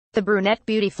The brunette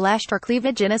beauty flashed her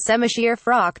cleavage in a semisheer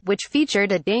frock, which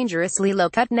featured a dangerously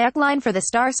low-cut neckline for the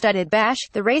star-studded bash.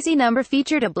 The racy number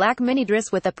featured a black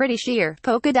mini-dress with a pretty sheer,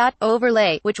 polka dot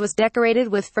overlay, which was decorated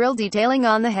with frill detailing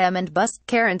on the hem and bust.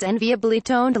 Karen's enviably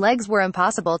toned legs were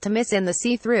impossible to miss in the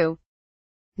see-through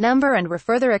number and were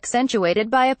further accentuated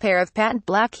by a pair of patent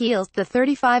black heels. The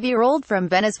 35-year-old from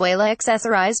Venezuela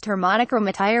accessorized her monochrome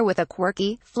attire with a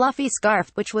quirky, fluffy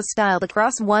scarf, which was styled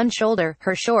across one shoulder.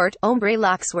 Her short, ombre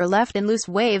locks were left in loose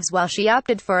waves while she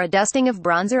opted for a dusting of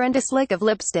bronzer and a slick of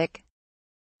lipstick.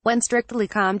 When Strictly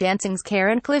Come Dancing's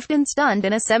Karen Clifton stunned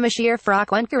in a semisheer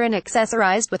frock when Karen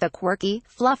accessorized with a quirky,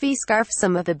 fluffy scarf,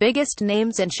 some of the biggest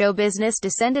names in show business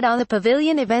descended on the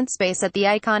pavilion event space at the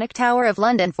iconic Tower of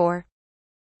London for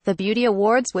the Beauty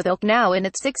Awards. With Oak now in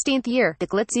its 16th year, the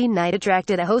glitzy night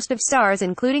attracted a host of stars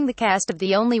including the cast of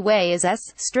The Only Way Is Us,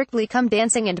 Strictly Come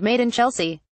Dancing and Made in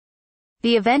Chelsea.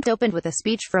 The event opened with a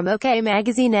speech from OK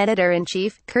Magazine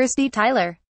editor-in-chief, Kirsty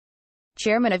Tyler.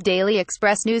 Chairman of Daily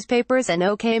Express newspapers and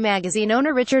OK Magazine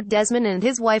owner Richard Desmond and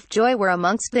his wife Joy were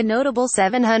amongst the notable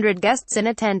 700 guests in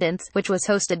attendance, which was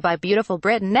hosted by beautiful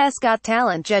Britain's Got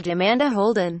Talent judge Amanda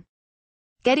Holden.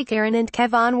 Getty. Karen and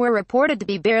Kevin were reported to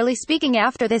be barely speaking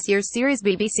after this year's series.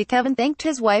 BBC. Kevin thanked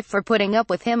his wife for putting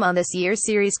up with him on this year's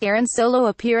series. Karen's solo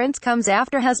appearance comes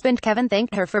after husband Kevin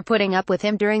thanked her for putting up with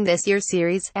him during this year's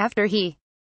series, after he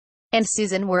and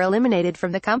Susan were eliminated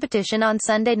from the competition on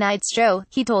Sunday night's show.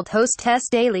 He told host Tess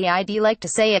Daly, "I'd like to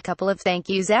say a couple of thank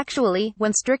yous actually.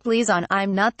 When Strictly's on,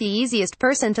 I'm not the easiest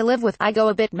person to live with. I go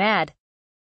a bit mad.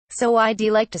 So I'd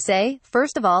like to say,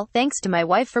 first of all, thanks to my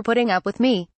wife for putting up with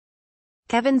me."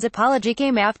 Kevin's apology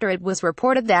came after it was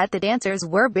reported that the dancers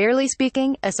were barely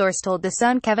speaking. A source told The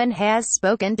Sun Kevin has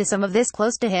spoken to some of this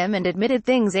close to him and admitted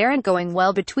things aren't going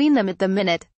well between them at the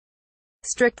minute.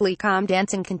 Strictly Come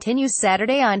Dancing continues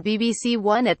Saturday on BBC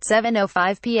One at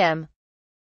 7:05 p.m.